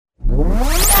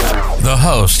The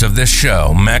host of this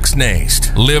show, Max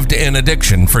Nast, lived in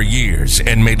addiction for years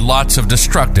and made lots of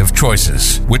destructive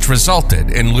choices, which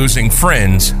resulted in losing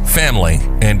friends, family,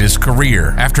 and his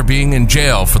career. After being in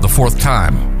jail for the fourth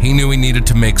time, he knew he needed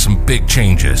to make some big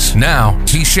changes. Now,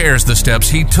 he shares the steps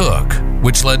he took,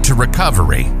 which led to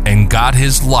recovery and got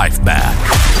his life back.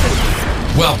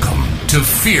 Welcome to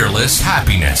Fearless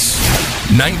Happiness.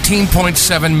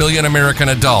 19.7 million American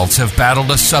adults have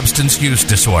battled a substance use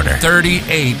disorder.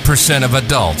 38% of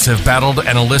adults have battled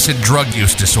an illicit drug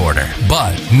use disorder.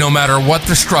 But no matter what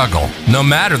the struggle, no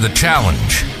matter the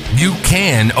challenge, you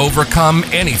can overcome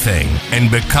anything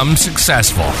and become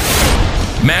successful.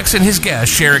 Max and his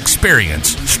guests share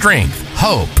experience, strength,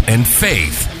 hope, and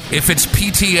faith. If it's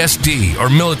PTSD or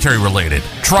military-related,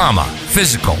 trauma,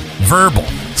 physical, verbal,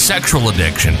 sexual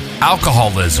addiction,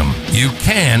 alcoholism, you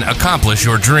can accomplish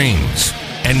your dreams.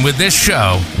 And with this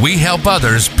show, we help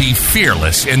others be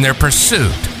fearless in their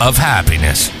pursuit of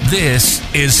happiness. This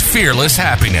is Fearless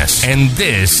Happiness, and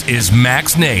this is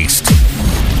Max Nast.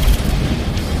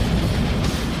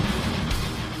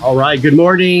 All right, good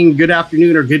morning, good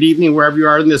afternoon, or good evening, wherever you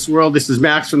are in this world. This is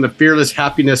Max from the Fearless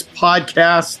Happiness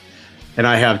podcast. And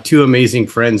I have two amazing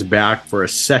friends back for a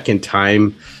second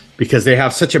time because they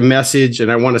have such a message,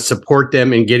 and I want to support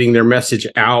them in getting their message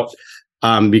out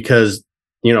because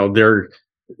we're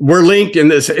linked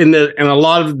in a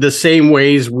lot of the same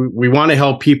ways. We want to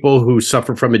help people who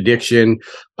suffer from addiction.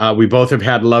 We both have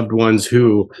had loved ones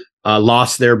who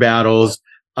lost their battles,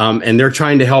 and they're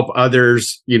trying to help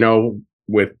others,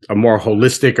 with a more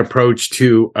holistic approach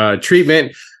to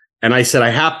treatment. And I said, I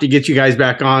have to get you guys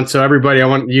back on. So everybody, I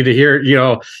want you to hear,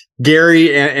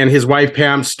 Gary and his wife,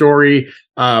 Pam's story.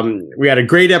 We had a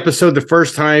great episode the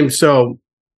first time. So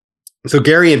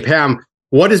Gary and Pam,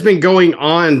 what has been going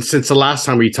on since the last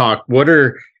time we talked? What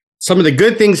are some of the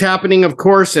good things happening, of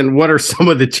course, and what are some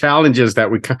of the challenges that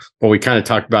we kind of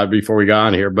talked about before we got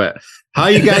on here, but how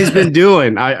you guys been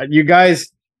doing? You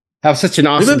guys have such an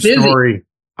awesome story.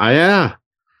 Yeah.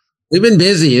 We've been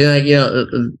busy.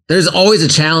 There's always a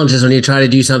challenges when you try to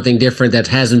do something different that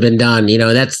hasn't been done.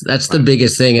 That's the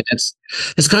biggest thing. And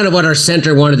that's kind of what our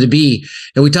center wanted to be.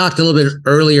 And we talked a little bit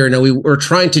earlier. We were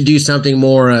trying to do something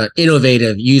more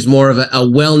innovative, use more of a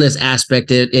wellness aspect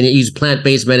and use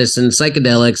plant-based medicine,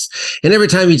 psychedelics. And every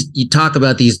time you talk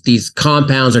about these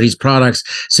compounds or these products,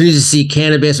 as soon as you see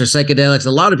cannabis or psychedelics,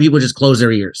 a lot of people just close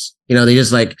their ears. They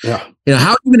just like, how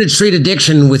are you going to treat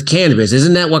addiction with cannabis?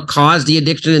 Isn't that what caused the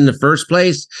addiction in the first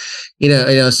place?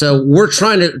 So we're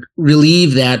trying to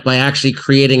relieve that by actually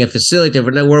creating a facility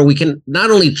where we can not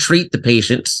only treat the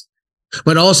patients,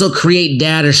 but also create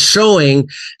data showing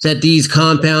that these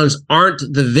compounds aren't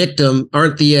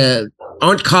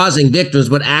causing victims,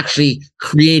 but actually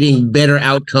creating better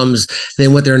outcomes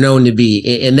than what they're known to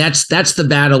be. And that's the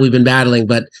battle we've been battling.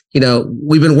 But,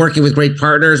 we've been working with great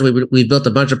partners. We've built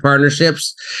a bunch of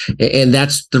partnerships, and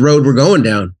that's the road we're going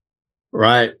down.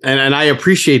 Right. And I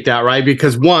appreciate that, right?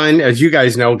 Because one, as you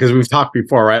guys know, because we've talked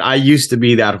before, right? I used to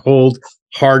be that whole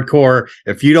hardcore.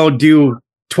 If you don't do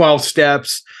 12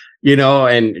 steps,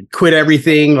 and quit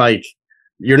everything, like,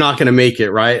 you're not going to make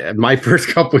it, right? My first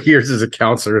couple of years as a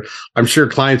counselor, I'm sure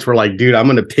clients were like, dude, I'm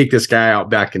going to take this guy out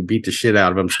back and beat the shit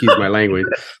out of him. Excuse my language.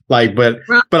 But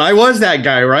I was that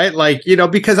guy, right?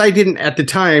 Because I didn't at the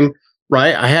time,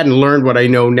 right? I hadn't learned what I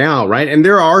know now, right? And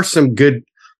there are some good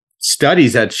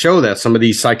studies that show that some of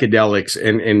these psychedelics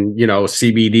and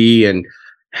CBD and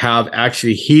have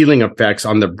actually healing effects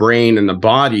on the brain and the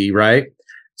body, right?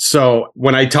 So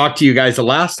when I talked to you guys the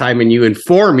last time and you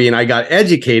informed me and I got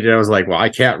educated, I was like, well, I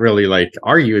can't really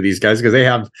argue with these guys because they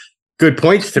have good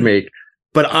points to make.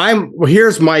 But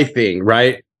here's my thing,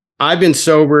 right? I've been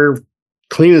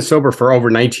clean and sober for over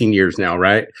 19 years now,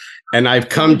 right? And I've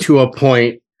come to a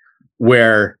point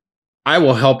where I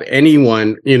will help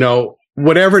anyone,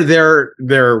 whatever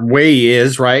their way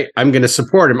is, right? I'm going to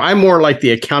support them. I'm more like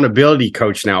the accountability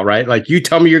coach now, right? Like, you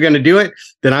tell me you're going to do it,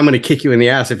 then I'm going to kick you in the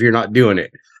ass if you're not doing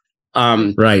it.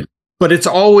 Right. But it's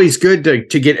always good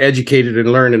to get educated and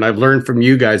learn. And I've learned from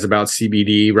you guys about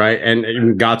CBD, right?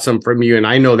 And got some from you. And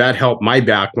I know that helped my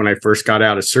back when I first got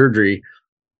out of surgery.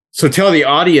 So tell the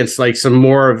audience some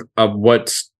more of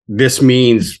what this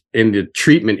means in the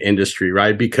treatment industry,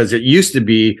 right? Because it used to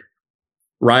be,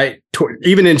 right?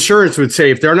 Even insurance would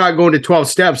say, if they're not going to 12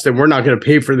 steps, then we're not going to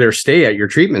pay for their stay at your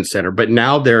treatment center. But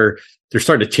now they're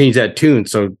starting to change that tune.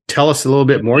 So tell us a little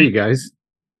bit more, you guys.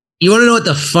 You want to know what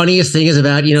the funniest thing is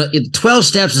about? 12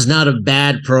 steps is not a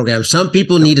bad program. Some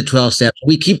people need a 12 steps.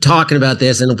 We keep talking about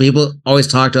this, and people always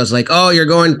talk to us like, oh, you're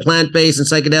going plant-based and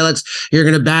psychedelics. You're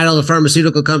going to battle the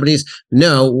pharmaceutical companies.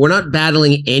 No, we're not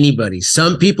battling anybody.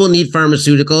 Some people need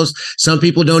pharmaceuticals. Some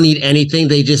people don't need anything.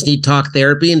 They just need talk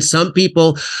therapy. And some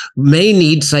people may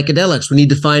need psychedelics. We need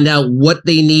to find out what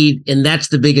they need. And that's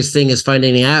the biggest thing, is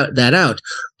finding that out.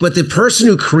 But the person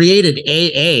who created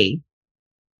AA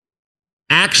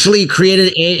actually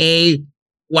created AA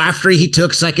after he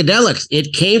took psychedelics.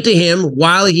 It came to him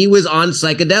while he was on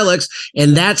psychedelics,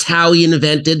 and that's how he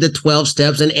invented the 12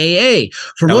 steps in AA.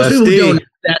 For most people who don't know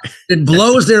that, it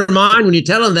blows their mind when you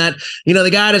tell them that, the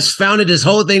guy that's founded this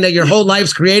whole thing that your whole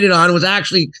life's created on was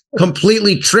actually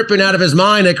completely tripping out of his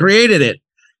mind that created it.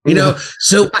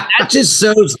 So that just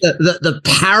shows the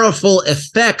powerful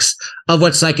effects of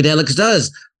what psychedelics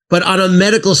does. But on a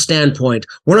medical standpoint,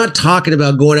 we're not talking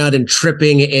about going out and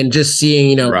tripping and just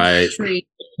seeing, right,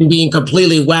 being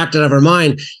completely whacked out of our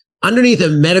mind. Underneath a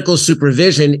medical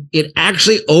supervision, it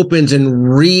actually opens and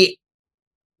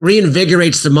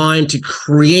reinvigorates the mind to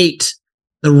create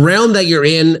the realm that you're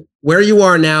in, where you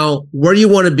are now, where you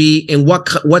want to be, and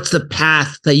what's the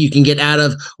path that you can get out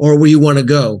of, or where you want to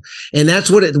go. And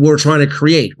that's what we're trying to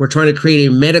create. We're trying to create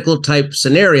a medical type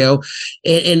scenario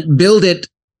and build it,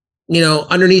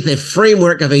 underneath a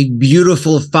framework of a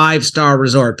beautiful 5-star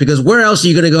resort, because where else are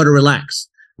you going to go to relax?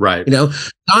 Right. John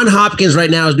Hopkins right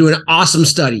now is doing awesome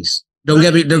studies. Don't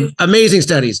get me, they're amazing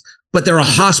studies, but they're a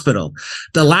hospital.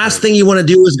 The last thing you want to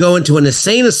do is go into an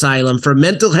insane asylum for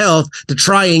mental health to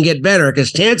try and get better, because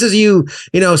chances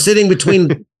sitting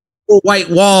between white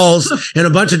walls and a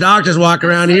bunch of doctors walk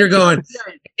around and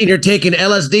you're taking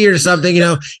LSD or something,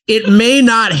 it may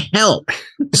not help.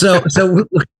 So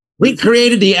we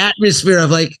created the atmosphere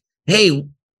of like, hey,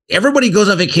 everybody goes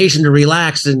on vacation to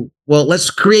relax, and well,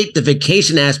 let's create the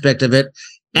vacation aspect of it,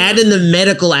 add in the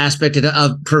medical aspect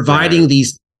of providing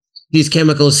these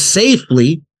chemicals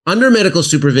safely under medical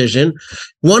supervision,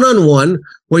 one-on-one,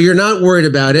 where you're not worried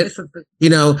about it,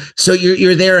 so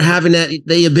you're there having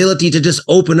the ability to just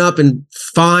open up and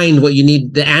find what you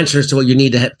need, the answers to what you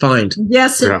need to find.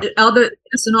 Yes,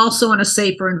 and also in a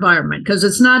safer environment, because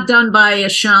it's not done by a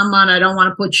shaman. I don't want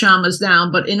to put shamans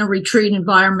down, but in a retreat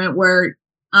environment where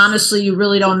honestly you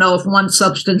really don't know if one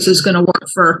substance is going to work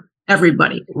for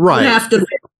everybody. Right. You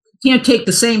can't take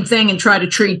the same thing and try to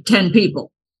treat 10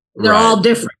 people. They're all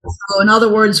different. So in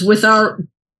other words, with our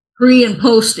pre and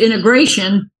post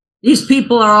integration, these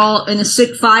people are all in a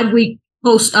 5-week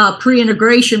post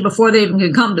pre-integration before they even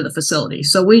can come to the facility.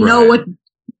 So we know what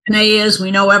DNA is.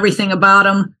 We know everything about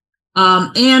them.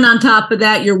 And on top of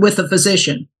that, you're with a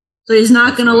physician. So he's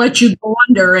not going to let you go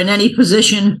under in any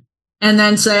position and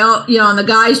then say, and the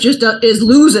guy's just is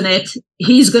losing it.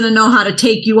 He's going to know how to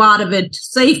take you out of it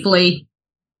safely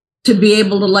to be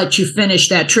able to let you finish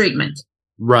that treatment.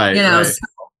 Right. Right. So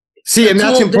see, and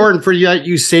that's important for you that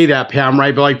you say that, Pam,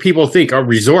 right? But like people think a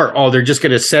resort, they're just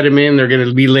going to set him in. They're going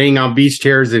to be laying on beach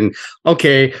chairs and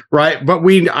okay. Right. But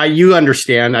you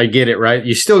understand, I get it. Right.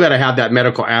 You still got to have that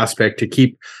medical aspect to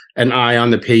keep an eye on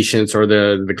the patients or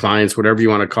the clients, whatever you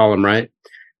want to call them. Right.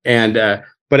 And,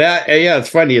 it's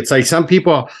funny. It's like some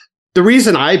people, the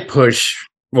reason I push,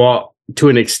 to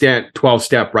an extent,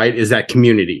 12-step, right, is that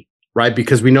community. Right.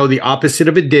 Because we know the opposite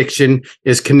of addiction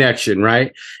is connection.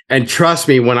 Right. And trust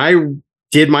me, when I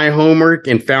did my homework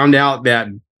and found out that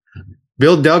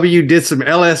Bill W. did some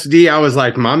LSD, I was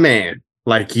like, my man,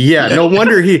 like, no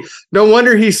wonder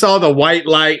he saw the white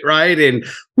light. Right. And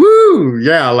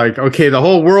okay, the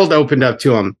whole world opened up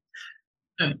to him.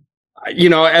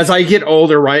 As I get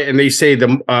older, right, and they say the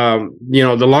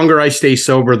longer I stay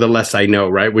sober, the less I know,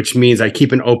 right, which means I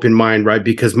keep an open mind, right,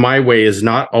 because my way is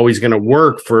not always going to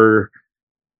work for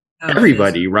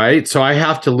everybody, right? So I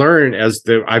have to learn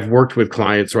I've worked with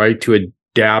clients, right, to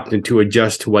adapt and to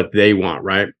adjust to what they want,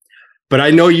 right? But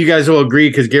I know you guys will agree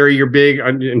because Gary, you're big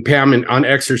and Pam on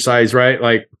exercise, right?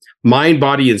 Like mind,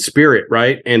 body, and spirit,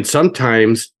 right? And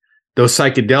sometimes those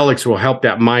psychedelics will help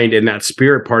that mind and that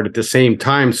spirit part at the same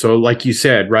time. So like you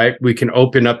said, right, we can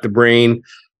open up the brain,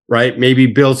 right? Maybe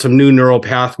build some new neural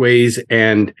pathways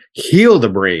and heal the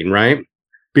brain, right?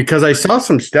 Because I saw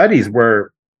some studies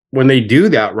where when they do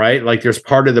that, right, like there's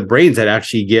part of the brains that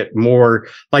actually get more,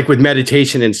 like with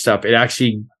meditation and stuff, it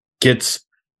actually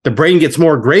the brain gets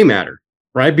more gray matter,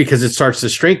 right? Because it starts to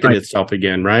strengthen itself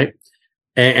again, right?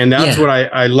 And that's what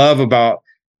I love about.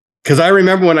 Because I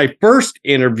remember when I first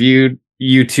interviewed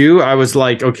you two, I was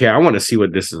like, okay, I want to see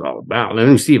what this is all about. Let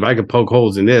me see if I can poke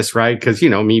holes in this, right? Because,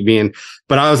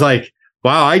 but I was like,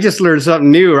 wow, I just learned something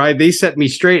new, right? They set me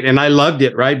straight and I loved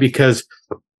it, right? Because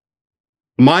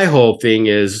my whole thing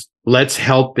is let's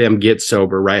help them get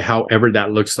sober, right? However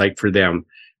that looks like for them,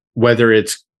 whether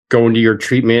it's going to your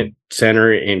treatment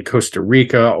center in Costa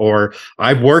Rica, or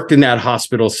I've worked in that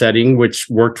hospital setting, which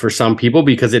worked for some people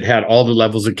because it had all the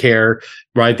levels of care,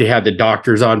 right? They had the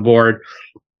doctors on board.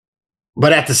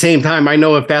 But at the same time, I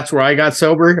know if that's where I got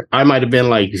sober, I might have been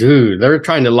like, dude, they're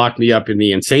trying to lock me up in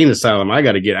the insane asylum. I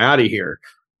got to get out of here.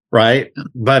 Right.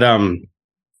 But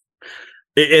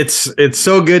it's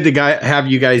so good to have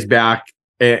you guys back.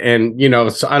 And you know,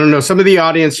 so I don't know, some of the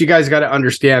audience, you guys got to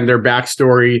understand their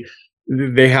backstory.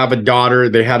 They have a daughter.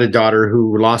 They had a daughter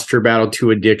who lost her battle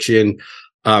to addiction.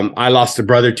 I lost a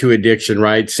brother to addiction,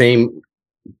 right?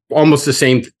 Almost the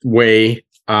same way.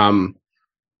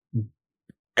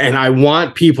 And I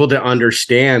want people to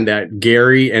understand that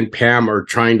Gary and Pam are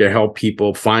trying to help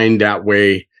people find that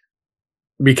way,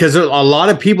 because a lot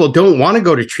of people don't want to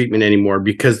go to treatment anymore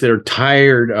because they're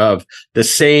tired of the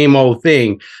same old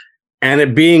thing. And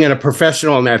it being a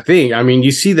professional in that thing, I mean,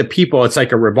 you see the people, it's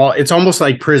like a revolt. It's almost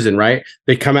like prison, right?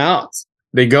 They come out,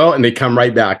 they go, and they come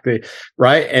right back.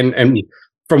 Right. And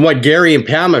from what Gary and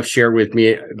Pam have shared with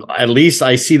me, at least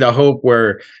I see the hope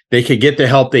where they could get the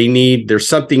help they need. There's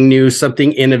something new,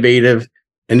 something innovative,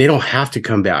 and they don't have to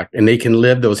come back, and they can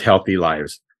live those healthy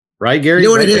lives. Right, Gary? You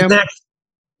know what it is, Pam? Max?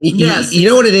 Yes. You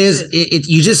know what it is?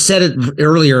 You just said it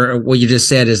earlier. What you just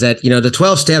said is that, you know, the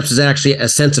 12 steps is actually a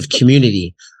sense of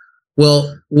community.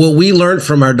 Well, what we learned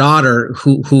from our daughter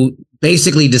who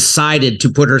basically decided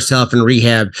to put herself in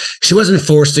rehab. She wasn't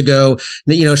forced to go.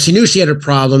 You know, she knew she had a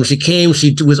problem. She came,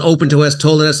 she was open to us,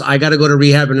 told us, I got to go to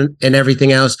rehab and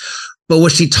everything else. But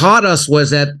what she taught us was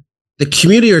that the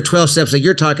community or 12 steps that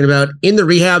you're talking about in the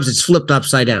rehabs, it's flipped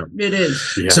upside down. It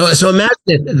is. Yeah. So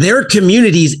imagine their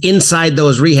communities inside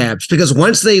those rehabs, because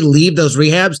once they leave those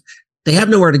rehabs, they have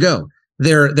nowhere to go.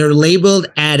 They're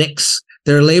labeled addicts.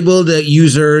 They're labeled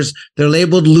users. They're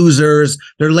labeled losers.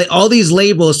 They're all these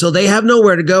labels. So they have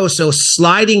nowhere to go. So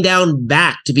sliding down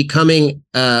back to becoming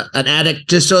an addict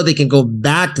just so they can go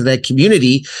back to that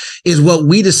community is what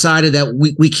we decided that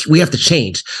we have to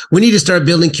change. We need to start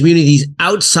building communities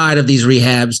outside of these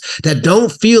rehabs that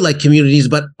don't feel like communities,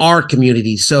 but are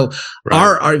communities. So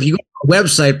our if you go to our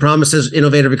website,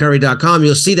 promisesinnovativerecovery.com,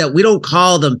 you'll see that we don't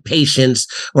call them patients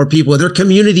or people. They're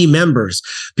community members,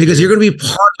 because you're going to be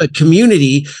part of a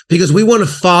community, because we want to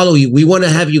follow you. We want to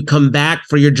have you come back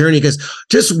for your journey, because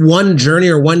just one journey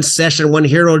or one session, one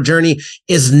hero journey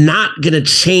is not going to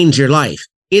change your life.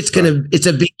 It's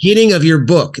a beginning of your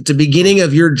book. It's a beginning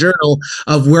of your journal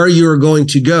of where you are going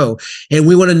to go. And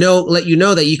we want to let you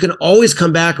know that you can always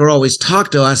come back or always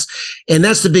talk to us. And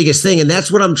that's the biggest thing. And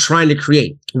that's what I'm trying to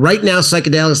create. Right now,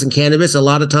 psychedelics and cannabis, a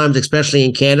lot of times, especially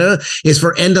in Canada, is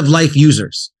for end of life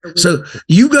users. So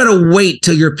you got to wait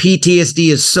till your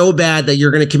PTSD is so bad that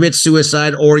you're going to commit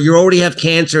suicide, or you already have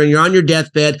cancer and you're on your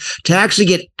deathbed, to actually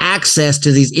get access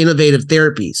to these innovative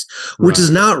therapies, which is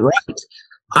not right.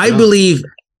 I believe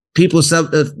people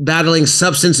battling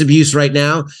substance abuse right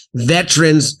now,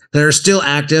 veterans that are still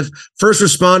active, first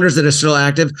responders that are still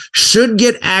active, should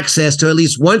get access to at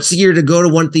least once a year to go to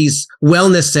one of these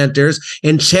wellness centers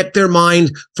and check their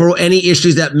mind for any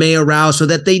issues that may arouse, so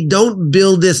that they don't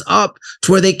build this up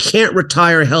to where they can't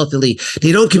retire healthily.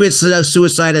 They don't commit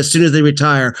suicide as soon as they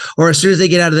retire, or as soon as they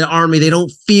get out of the army, they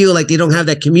don't feel like they don't have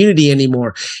that community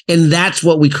anymore. And that's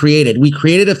what we created. We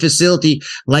created a facility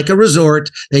like a resort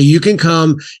that you can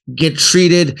come, get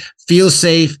treated, feel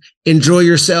safe, enjoy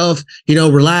yourself,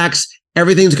 relax.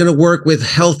 Everything's going to work with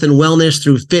health and wellness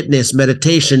through fitness,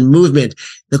 meditation, movement.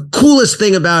 The coolest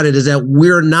thing about it is that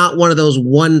we're not one of those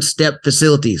one-step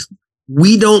facilities.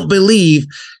 We don't believe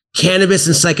cannabis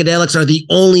and psychedelics are the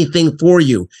only thing for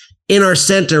you. In our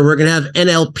center, we're going to have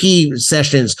NLP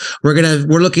sessions. We're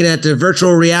looking at the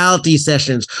virtual reality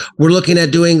sessions. We're looking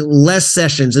at doing less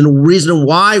sessions. And the reason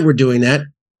why we're doing that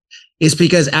is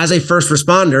because as a first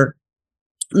responder,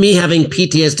 me having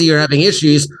PTSD or having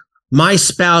issues, my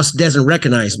spouse doesn't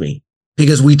recognize me,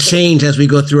 because we change as we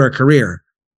go through our career.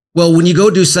 Well, when you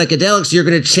go do psychedelics, you're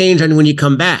going to change when you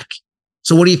come back.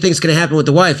 So what do you think is going to happen with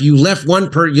the wife? You left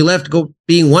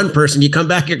being one person, you come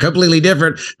back, you're completely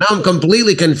different. Now I'm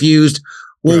completely confused.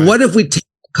 Well, What if we take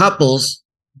couples,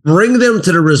 bring them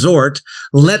to the resort,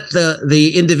 let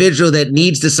the individual that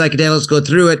needs the psychedelics go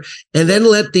through it, and then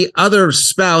let the other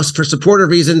spouse, for supportive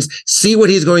reasons, see what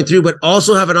he's going through, but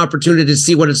also have an opportunity to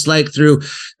see what it's like through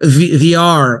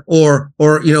VR or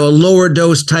a lower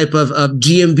dose type of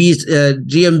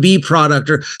GMB product,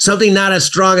 or something not as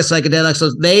strong as psychedelics,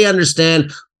 so they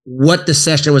understand what the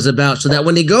session was about, so that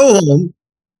when they go home,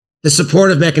 the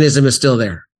supportive mechanism is still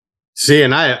there. See,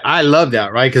 and I love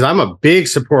that, right? Because I'm a big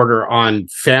supporter on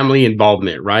family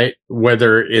involvement, right?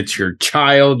 Whether it's your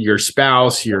child, your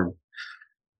spouse,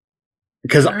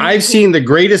 because I've seen the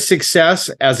greatest success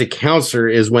as a counselor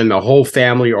is when the whole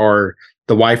family or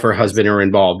the wife or husband are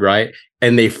involved, right?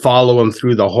 And they follow them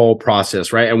through the whole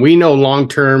process, right? And we know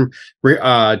long-term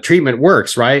treatment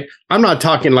works, right? I'm not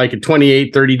talking like a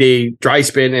 28, 30-day dry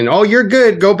spin and, oh, you're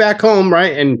good, go back home,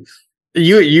 right? And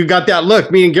you got that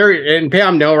look. Me and Gary and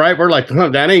Pam know, right? We're like, oh,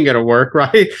 that ain't gonna work,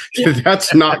 right?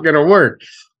 That's not gonna work,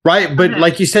 right? But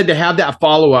like you said, to have that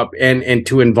follow-up and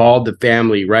to involve the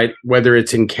family, right? Whether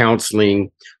it's in counseling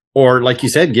or, like you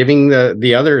said, giving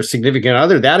the other significant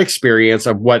other that experience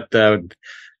of what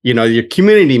your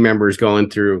community members going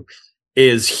through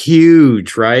is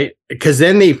huge, right? Because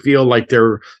then they feel like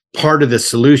they're part of the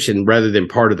solution rather than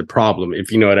part of the problem,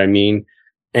 if you know what I mean.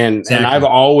 And exactly. And I've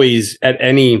always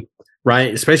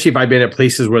right, especially if I've been at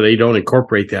places where they don't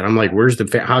incorporate that. I'm like,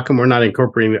 how come we're not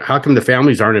incorporating it? How come the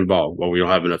families aren't involved? Well, we don't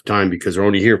have enough time because they're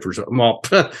only here for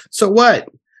so what?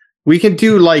 We can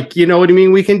do you know what I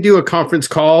mean? We can do a conference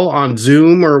call on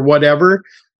Zoom or whatever,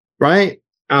 right?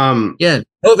 Yeah,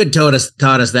 COVID taught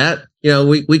us that.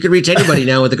 We could reach anybody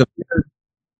now with a computer.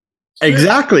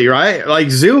 Exactly, right?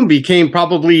 Like Zoom became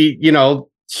probably,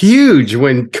 huge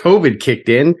when COVID kicked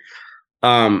in.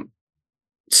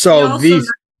 So these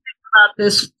about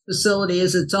this facility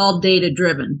is it's all data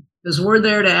driven because we're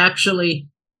there to actually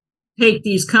take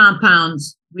these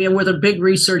compounds. We're the big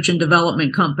research and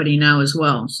development company now as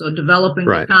well. So developing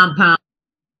the compound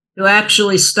to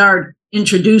actually start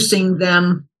introducing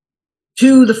them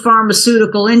to the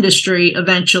pharmaceutical industry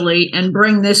eventually and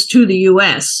bring this to the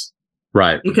US.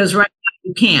 Right. Because right now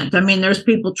you can't. I mean, there's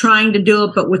people trying to do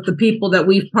it, but with the people that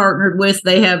we've partnered with,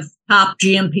 they have top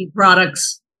GMP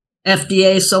products.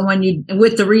 FDA. So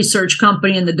with the research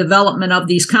company and the development of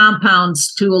these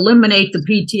compounds to eliminate the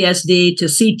PTSD, to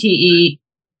CTE,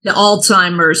 to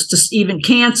Alzheimer's, to even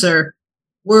cancer,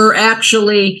 we're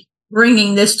actually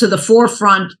bringing this to the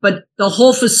forefront. But the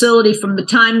whole facility from the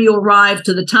time you arrive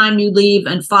to the time you leave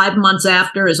and 5 months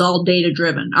after is all data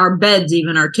driven. Our beds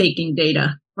even are taking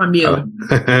data from you.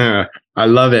 I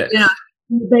love it.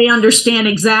 They understand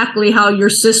exactly how your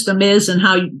system is and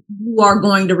how you are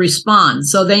going to respond.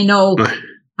 So they know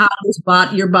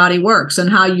how your body works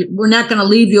and we're not going to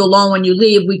leave you alone when you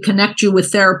leave. We connect you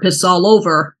with therapists all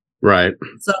over. Right.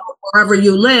 So wherever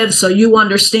you live, so you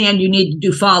understand you need to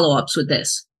do follow-ups with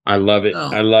this. I love it.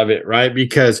 I love it. Right.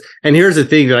 Because, and here's the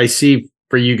thing that I see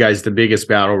for you guys, the biggest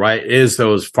battle, right, is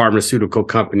those pharmaceutical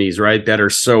companies, right, that are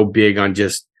so big on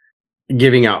just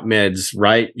giving out meds,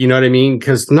 right? You know what I mean?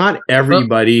 Because not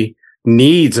everybody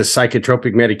needs a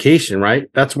psychotropic medication, right?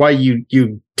 That's why you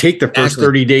take the first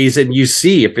 30 days and you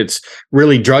see if it's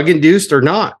really drug induced or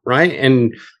not, right?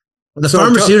 And the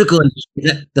pharmaceutical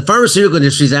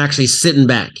industry is actually sitting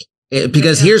back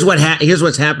because here's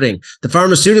what's happening. The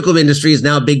pharmaceutical industry is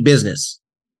now big business.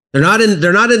 They're not in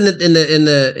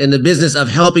the business of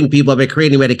helping people by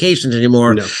creating medications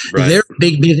anymore. No, right. They're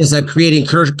big business at creating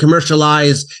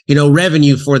commercialized,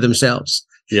 revenue for themselves.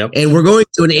 Yep. And we're going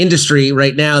to an industry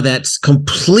right now that's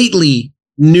completely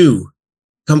new.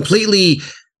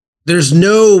 There's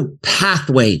no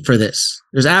pathway for this.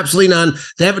 There's absolutely none.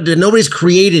 Nobody's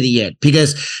created it yet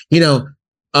because,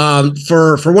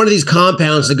 for one of these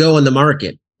compounds to go on the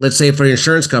market, let's say for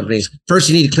insurance companies, first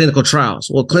you need clinical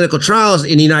trials. Well, clinical trials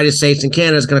in the United States and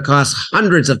Canada is going to cost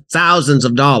hundreds of thousands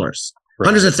of dollars,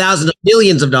 hundreds of thousands of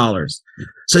millions of dollars.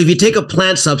 So if you take a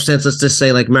plant substance, let's just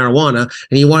say like marijuana,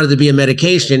 and you want it to be a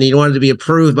medication, and you want it to be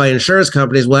approved by insurance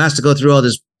companies, well, it has to go through all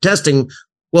this testing.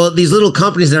 Well, these little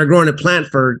companies that are growing a plant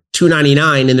for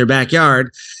 $2.99 in their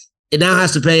backyard, it now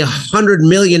has to pay $100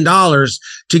 million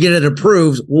to get it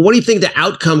approved. Well, what do you think the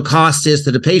outcome cost is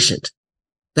to the patient?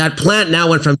 That plant now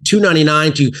went from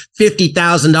 $299 to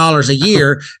 $50,000 a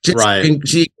year to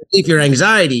relieve your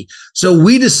anxiety. So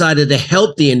we decided to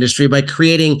help the industry by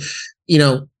creating,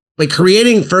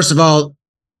 first of all,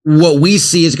 what we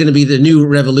see is going to be the new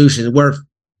revolution where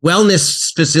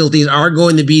wellness facilities are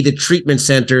going to be the treatment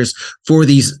centers for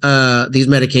these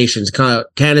medications,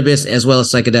 cannabis as well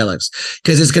as psychedelics,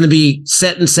 because it's going to be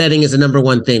setting is the number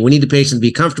one thing. We need the patient to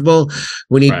be comfortable.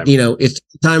 We need, it's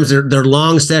sometimes they're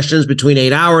long sessions between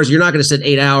 8 hours. You're not going to sit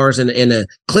 8 hours in a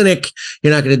clinic.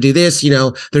 You're not going to do this.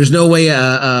 There's no way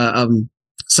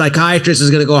psychiatrist is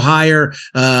going to go hire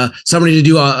somebody to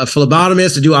do a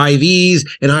phlebotomist to do IVs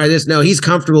and hire this. No, he's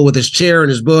comfortable with his chair and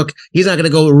his book. He's not going to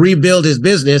go rebuild his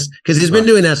business because he's been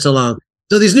doing that so long.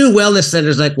 So these new wellness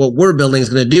centers like what we're building is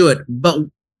going to do it. But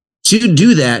to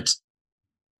do that,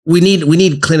 we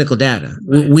need clinical data.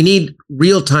 We need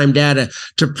real-time data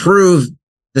to prove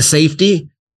the safety,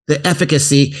 the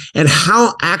efficacy, and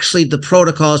how actually the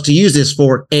protocols to use this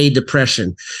for A,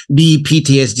 depression, B,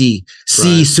 PTSD,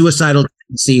 C, suicidal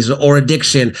tendencies or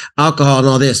addiction, alcohol, and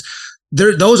all this.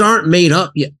 Those aren't made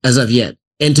up yet, as of yet.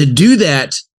 And to do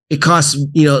that, it costs,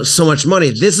 so much money.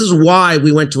 This is why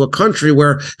we went to a country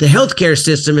where the healthcare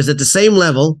system is at the same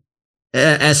level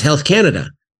as Health Canada.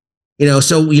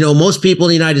 So most people in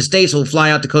the United States will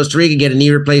fly out to Costa Rica, get a knee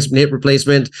replacement, hip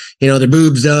replacement, their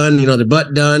boobs done, their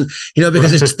butt done,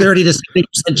 because it's 30 to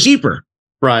 70% cheaper.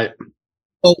 Right.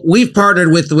 Well, we've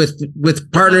partnered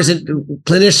with partners and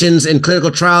clinicians and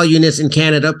clinical trial units in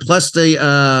Canada, plus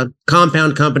the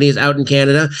compound companies out in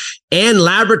Canada, and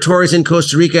laboratories in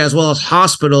Costa Rica, as well as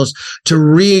hospitals, to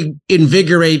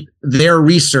reinvigorate their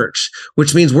research,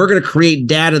 which means we're going to create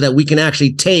data that we can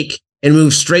actually take and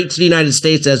move straight to the United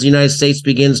States as the United States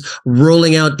begins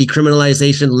rolling out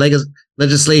decriminalization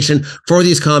legislation for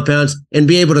these compounds, and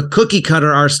be able to cookie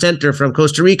cutter our center from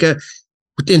Costa Rica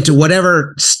into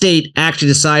whatever state actually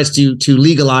decides to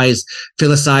legalize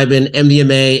psilocybin,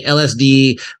 MDMA,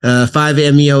 LSD,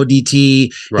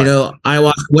 5-MeO-DT,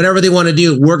 ayahuasca, whatever they want to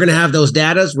do. We're going to have those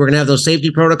datas. We're going to have those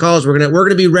safety protocols. We're going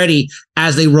to be ready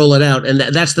as they roll it out, and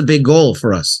that's the big goal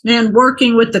for us. And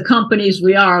working with the companies,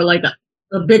 we are like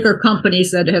the bigger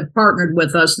companies that have partnered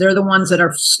with us. They're the ones that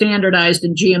are standardized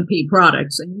in GMP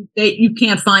products, and you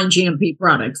can't find GMP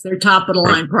products. They're top of the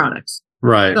line products.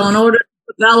 Right. So in order to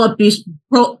develop these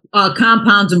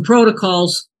compounds and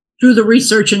protocols through the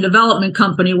research and development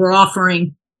company, we're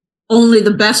offering only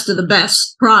the best of the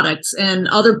best products. And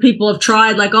other people have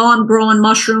tried, like, I'm growing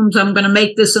mushrooms, I'm going to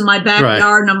make this in my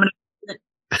backyard, and I'm going to.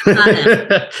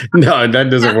 No, that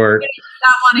doesn't work.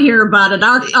 I want to hear about it.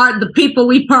 The people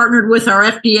we partnered with are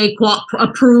FDA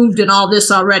approved and all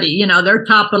this already. They're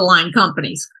top of the line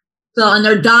companies. So, and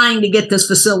they're dying to get this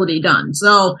facility done.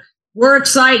 So we're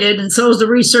excited, and so is the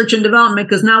research and development,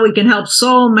 because now we can help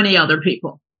so many other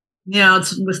people.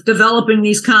 It's with developing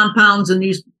these compounds and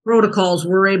these protocols,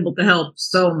 we're able to help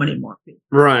so many more people.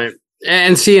 Right.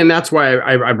 And that's why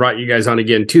I brought you guys on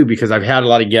again too, because I've had a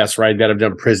lot of guests, right, that have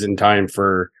done prison time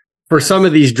for some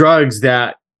of these drugs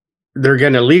that they're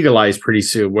going to legalize pretty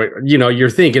soon. You're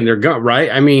thinking they're going, right?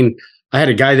 I mean, I had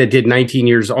a guy that did 19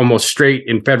 years almost straight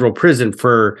in federal prison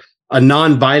for a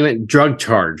non-violent drug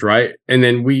charge, right? And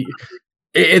then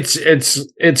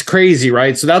it's crazy,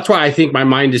 right? So that's why I think my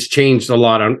mind has changed a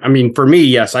lot. I mean, for me,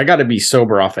 yes, I got to be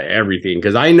sober off of everything,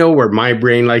 because I know where my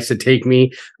brain likes to take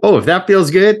me. Oh, if that feels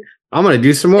good, I'm going to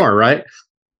do some more, right?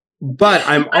 But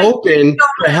I'm open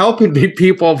to helping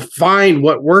people find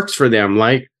what works for them.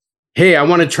 Like, hey, I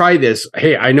want to try this.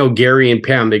 Hey, I know Gary and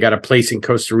Pam, they got a place in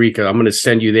Costa Rica. I'm going to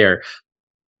send you there,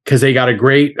 because they got a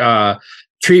great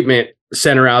treatment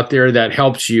center out there that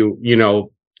helps you,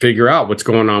 figure out what's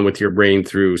going on with your brain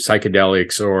through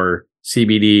psychedelics or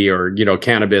CBD or,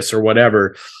 cannabis or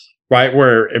whatever. Right.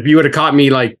 Where if you would have caught me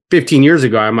like 15 years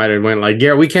ago, I might have went like,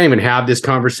 Gary, we can't even have this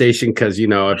conversation, because, if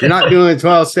you're not doing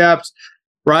 12 steps,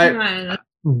 right.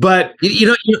 But you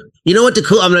know what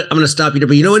I'm going to stop you there.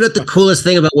 But you know what the coolest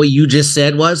thing about what you just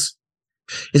said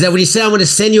is that when you say, I'm going to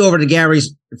send you over to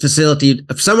Gary's facility,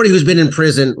 if somebody who's been in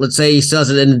prison, let's say he still has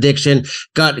an addiction,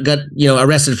 got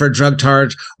arrested for a drug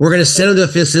charge, we're going to send him to a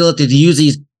facility to use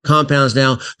these compounds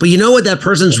now. But you know what that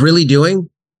person's really doing?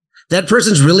 That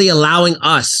person's really allowing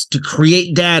us to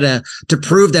create data to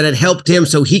prove that it helped him,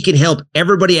 so he can help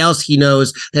everybody else he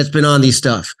knows that's been on these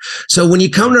stuff. So when you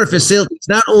come to our facility, it's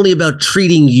not only about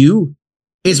treating you,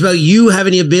 it's about you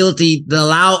having the ability to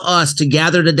allow us to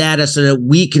gather the data so that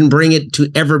we can bring it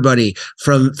to everybody,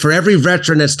 for every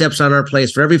veteran that steps on our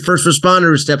place, for every first responder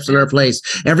who steps on our place,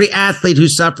 every athlete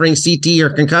who's suffering CT or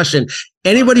concussion,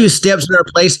 anybody who steps in our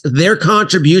place, their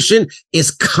contribution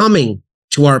is coming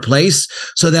to our place,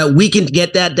 so that we can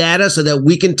get that data, so that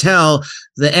we can tell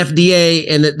the FDA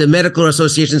and the medical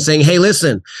association, saying, hey,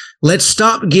 listen, let's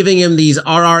stop giving him these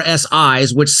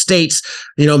RRSIs, which states,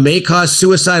 may cause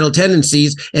suicidal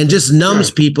tendencies, and just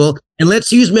numbs people. And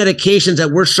let's use medications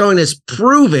that we're showing as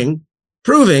proving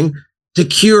to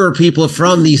cure people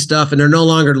from these stuff. And they're no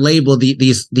longer labeled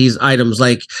these items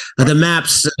like the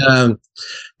MAPS,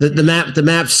 the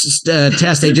MAPS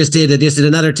test they just did. They just did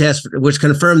another test which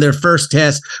confirmed their first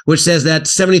test, which says that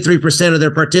 73% of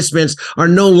their participants are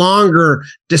no longer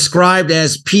described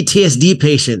as PTSD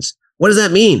patients. What does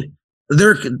that mean?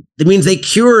 It means they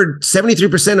cured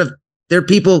 73% of their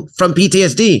people from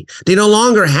PTSD. They no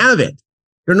longer have it.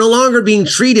 They're no longer being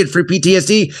treated for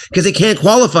PTSD because they can't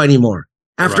qualify anymore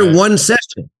after one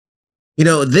session.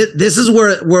 This is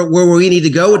where we need to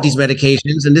go with these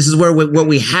medications, and this is what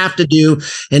we have to do,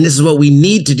 and this is what we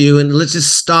need to do. And let's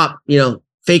just stop,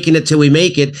 faking it till we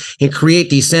make it and create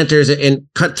these centers and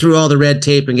cut through all the red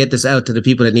tape and get this out to the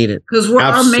people that need it. Because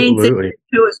our main thing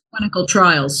too is clinical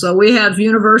trials. So we have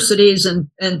universities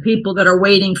and people that are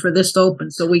waiting for this to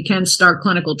open so we can start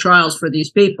clinical trials for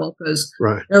these people, because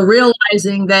they're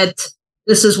realizing that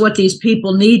this is what these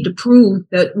people need to prove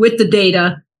that with the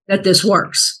data that this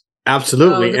works.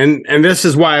 Absolutely. And this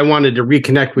is why I wanted to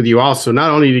reconnect with you also,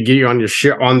 not only to get you on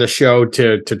the show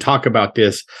to talk about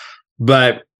this,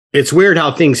 but it's weird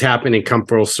how things happen and come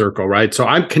full circle, right? So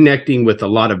I'm connecting with a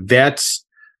lot of vets,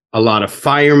 a lot of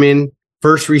firemen,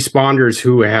 first responders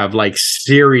who have like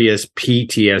serious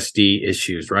PTSD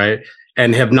issues, right?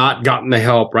 And have not gotten the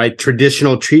help, right?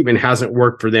 Traditional treatment hasn't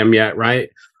worked for them yet, right?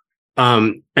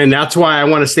 And that's why I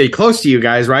want to stay close to you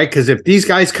guys, right? Because if these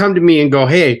guys come to me and go,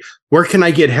 hey, where can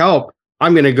I get help?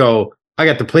 I'm going to go, I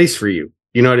got the place for you.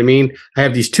 You know what I mean? I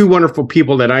have these two wonderful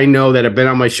people that I know that have been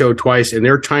on my show twice, and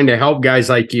they're trying to help guys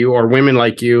like you or women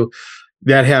like you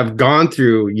that have gone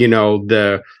through, you know,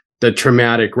 the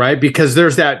traumatic, right? Because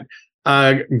there's that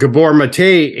Gabor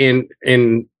Mate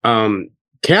in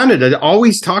Canada that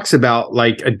always talks about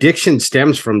like addiction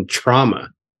stems from trauma.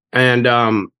 And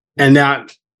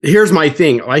that, here's my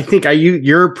thing. I think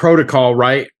your protocol,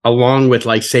 right, along with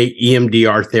like say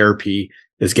EMDR therapy,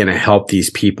 is going to help these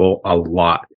people a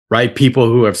lot, right? People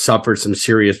who have suffered some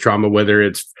serious trauma, whether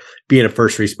it's being a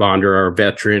first responder or a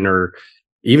veteran or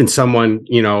even someone,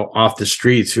 you know, off the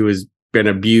streets who has been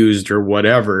abused or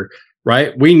whatever,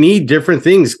 right? We need different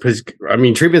things because, I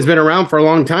mean, treatment's been around for a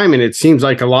long time, and it seems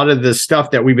like a lot of the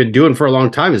stuff that we've been doing for a long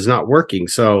time is not working.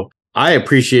 So I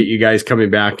appreciate you guys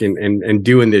coming back and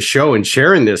doing this show and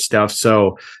sharing this stuff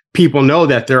so people know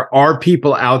that there are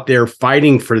people out there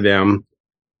fighting for them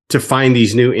to find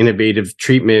these new innovative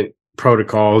treatment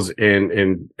protocols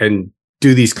and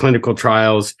do these clinical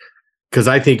trials, because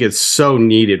I think it's so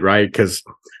needed, right? Because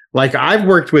like I've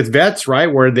worked with vets, right,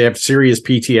 where they have serious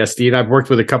PTSD, and I've worked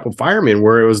with a couple firemen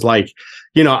where it was like,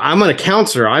 you know, I'm a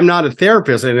counselor, I'm not a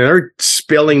therapist, and they're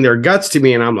spilling their guts to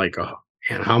me, and I'm like, oh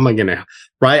man, how am I gonna,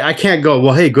 right? I can't go,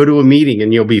 well, hey, go to a meeting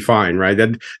and you'll be fine, right?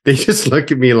 That they just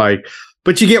look at me like,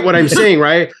 but you get what I'm saying,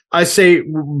 right? I say,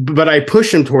 but I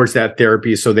push them towards that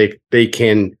therapy so they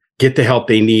can get the help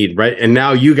they need, right? And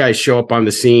now you guys show up on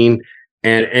the scene,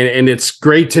 and it's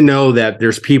great to know that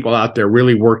there's people out there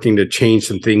really working to change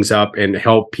some things up and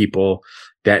help people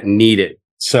that need it.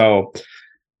 So,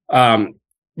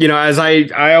 you know, as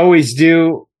I always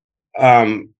do,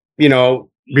 you know,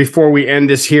 before we end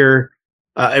this here,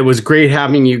 it was great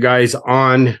having you guys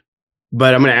on.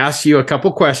 But I'm going to ask you a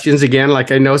couple questions again,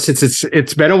 like I know since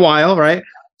it's been a while, right?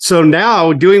 So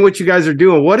now doing what you guys are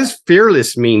doing, what does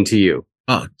fearless mean to you?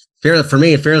 Oh, for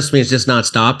me, fearless means just not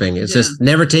stopping. It's just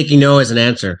never taking no as an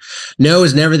answer. No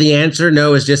is never the answer.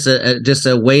 No is just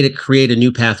a way to create a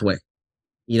new pathway.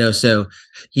 You know, so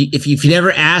if you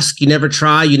never ask, you never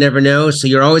try, you never know. So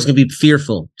you're always going to be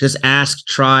fearful. Just ask,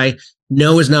 try.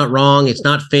 No is not wrong. It's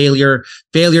not failure.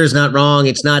 Failure is not wrong.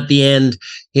 It's not the end.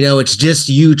 You know, it's just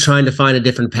you trying to find a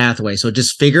different pathway. So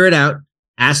just figure it out,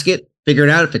 ask it, figure it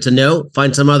out. If it's a no,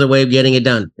 find some other way of getting it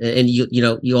done. And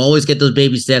you always get those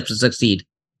baby steps to succeed.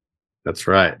 That's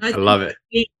right. I love it.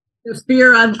 The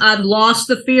fear, I've lost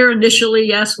the fear initially.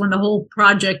 Yes. When the whole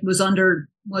project was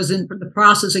in the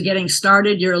process of getting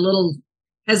started, you're a little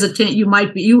hesitant.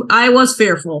 I was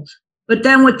fearful, but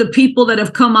then with the people that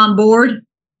have come on board,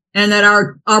 and that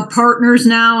are partners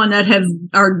now and that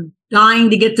are dying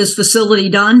to get this facility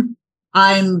done,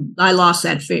 I lost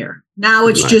that fear. Now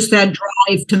it's just that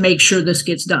drive to make sure this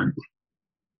gets done.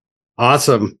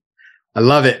 Awesome. I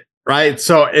love it. Right.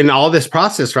 So in all this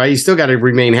process, right, you still got to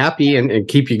remain happy and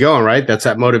keep you going, right? That's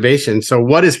that motivation. So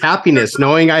what is happiness?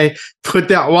 Knowing I put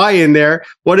that Y in there,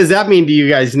 what does that mean to you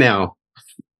guys now?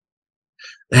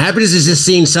 Happiness is just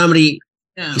seeing somebody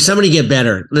get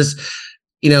better.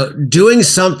 Doing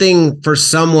something for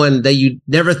someone that you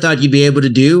never thought you'd be able to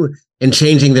do and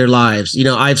changing their lives. You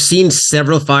know, I've seen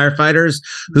several firefighters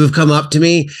who've come up to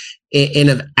me and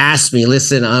have asked me,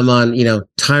 listen, I'm on,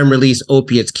 time release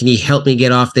opiates. Can you help me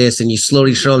get off this? And you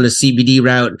slowly show them the CBD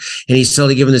route, and you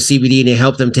slowly give them the CBD and you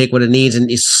help them take what it needs. And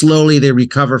slowly they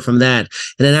recover from that.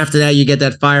 And then after that, you get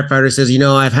that firefighter who says,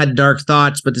 I've had dark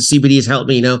thoughts, but the CBD has helped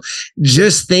me,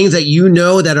 just things that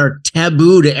that are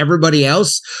taboo to everybody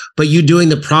else, but you doing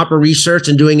the proper research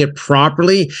and doing it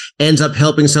properly ends up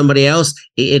helping somebody else.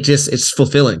 It's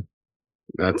fulfilling.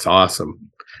 That's awesome.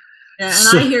 Yeah,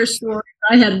 and I hear stories.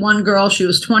 I had one girl, she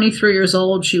was 23 years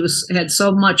old. She had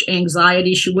so much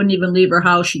anxiety. She wouldn't even leave her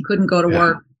house. She couldn't go to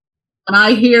work. And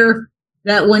I hear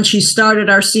that when she started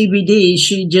our CBD,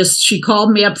 she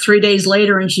called me up 3 days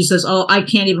later and she says, oh, I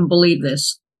can't even believe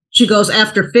this. She goes,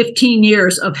 after 15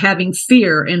 years of having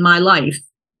fear in my life,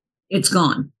 it's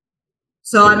gone.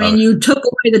 So, I mean, you took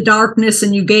away the darkness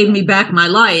and you gave me back my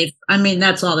life. I mean,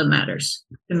 that's all that matters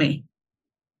to me.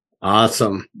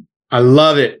 Awesome. I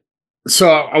love it. So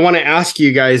I want to ask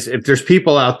you guys if there's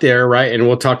people out there, right? And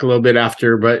we'll talk a little bit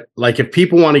after, but like if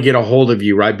people want to get a hold of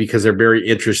you, right? Because they're very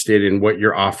interested in what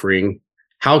you're offering,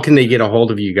 how can they get a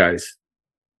hold of you guys?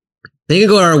 They can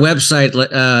go to our website,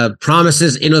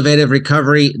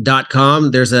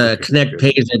 promisesinnovativerecovery.com. There's a connect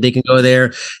page that they can go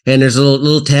there. And there's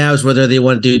little tabs, whether they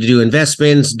want to do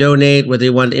investments, donate, whether they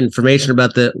want information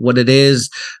about what it is,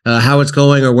 how it's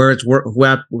going, or where it's going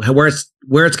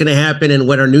to happen, and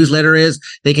what our newsletter is.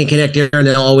 They can connect there, and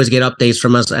they'll always get updates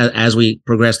from us as we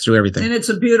progress through everything. And it's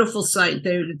a beautiful site,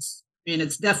 dude.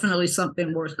 It's definitely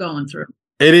something worth going through.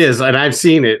 It is, and I've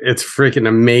seen it. It's freaking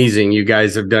amazing. You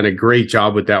guys have done a great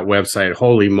job with that website.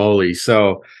 Holy moly.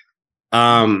 So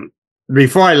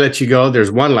before I let you go,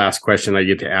 there's one last question I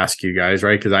get to ask you guys,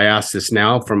 right? Because I ask this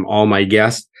now from all my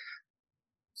guests.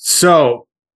 So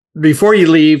before you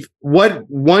leave, what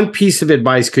one piece of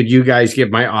advice could you guys give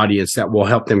my audience that will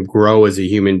help them grow as a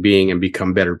human being and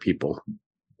become better people?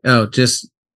 Oh, just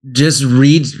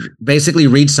read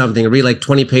something, read like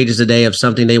 20 pages a day of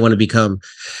something they want to become.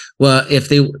 Well, if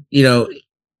they, a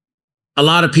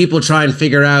lot of people try and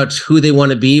figure out who they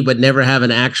want to be, but never have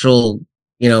an actual,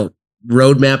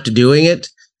 roadmap to doing it.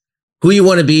 Who you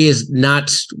want to be is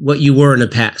not what you were in the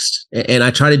past. And I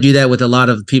try to do that with a lot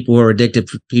of people who are addicted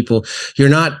people. You're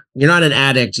not an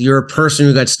addict. You're a person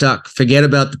who got stuck. Forget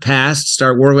about the past.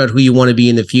 Start worrying about who you want to be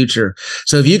in the future.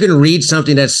 So if you can read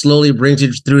something that slowly brings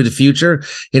you through the future,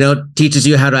 teaches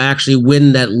you how to actually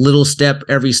win that little step,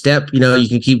 every step, you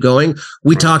can keep going.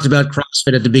 We talked about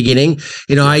CrossFit at the beginning.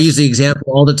 I use the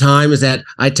example all the time is that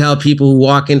I tell people who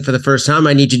walk in for the first time,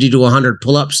 I need you to do 100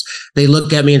 pull-ups. They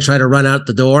look at me and try to run out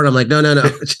the door. And I'm like, no. Don't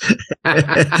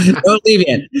leave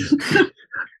yet.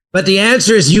 But the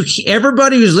answer is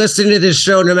everybody who's listening to this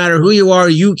show, no matter who you are,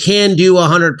 you can do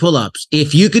 100 pull-ups.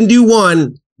 If you can do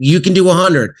one, you can do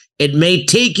 100. It may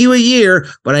take you a year,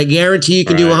 but I guarantee you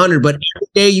can do 100. But every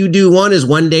day you do one is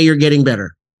one day you're getting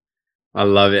better. I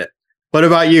love it. What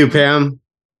about you, Pam?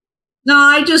 No,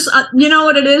 I just, you know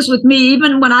what it is with me?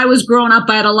 Even when I was growing up,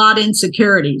 I had a lot of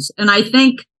insecurities. And I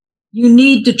think you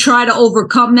need to try to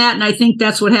overcome that. And I think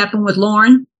that's what happened with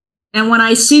Lauren. And when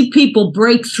I see people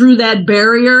break through that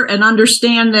barrier and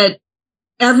understand that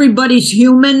everybody's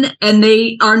human and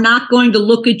they are not going to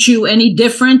look at you any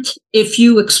different if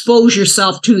you expose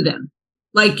yourself to them,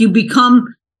 like you become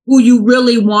who you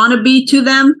really want to be to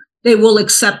them, they will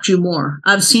accept you more.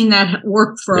 I've seen that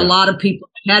work for a lot of people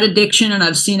that had addiction, and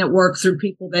I've seen it work through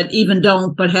people that even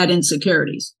don't, but had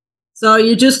insecurities. So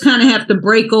you just kind of have to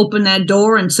break open that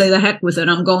door and say, the heck with it,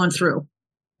 I'm going through.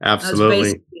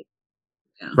 Absolutely.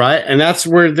 Right. And that's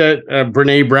where the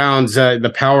Brene Brown's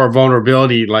The Power of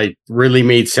Vulnerability really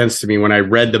made sense to me when I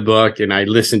read the book and I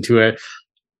listened to it.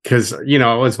 Because, it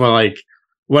was more like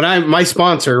when my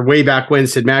sponsor way back when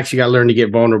said, Max, you got to learn to get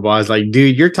vulnerable. I was like,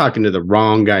 dude, you're talking to the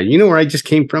wrong guy. You know where I just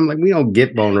came from? Like, we don't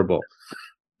get vulnerable.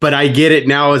 But I get it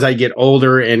now as I get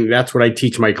older, and that's what I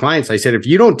teach my clients. I said, if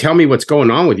you don't tell me what's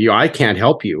going on with you, I can't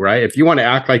help you, right? If you want to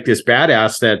act like this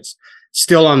badass that's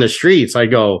still on the streets, I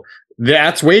go,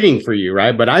 that's waiting for you,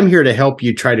 right? But I'm here to help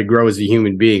you try to grow as a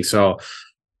human being. So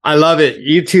I love it.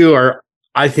 You two are,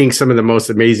 I think, some of the most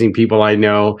amazing people I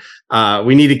know.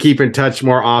 We need to keep in touch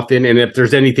more often. And if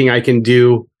there's anything I can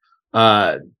do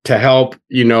to help,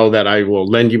 that I will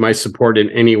lend you my support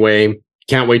in any way.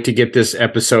 Can't wait to get this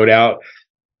episode out.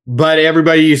 But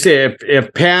everybody, you say,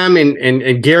 if Pam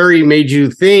and Gary made you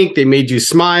think, they made you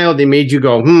smile, they made you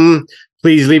go,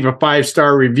 please leave a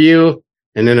 5-star review.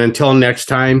 And then until next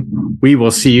time, we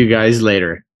will see you guys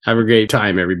later. Have a great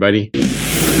time, everybody.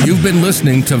 You've been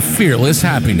listening to Fearless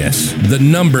Happiness. The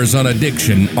numbers on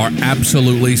addiction are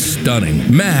absolutely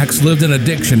stunning. Max lived in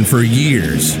addiction for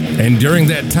years, and during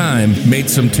that time made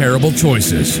some terrible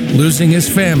choices, losing his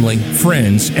family,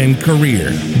 friends, and career.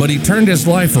 But he turned his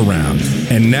life around,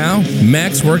 and now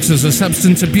Max works as a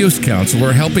substance abuse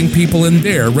counselor helping people in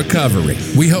their recovery.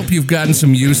 We hope you've gotten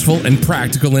some useful and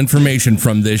practical information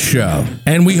from this show,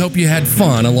 and we hope you had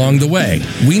fun along the way.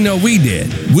 We know we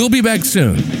did. We'll be back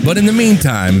soon, but in the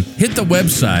meantime, hit the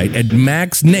website at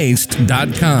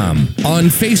maxnaist.com, on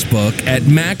Facebook at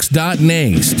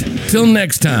max.naist. Till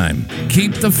next time,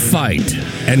 keep the fight,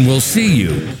 and we'll see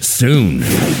you soon.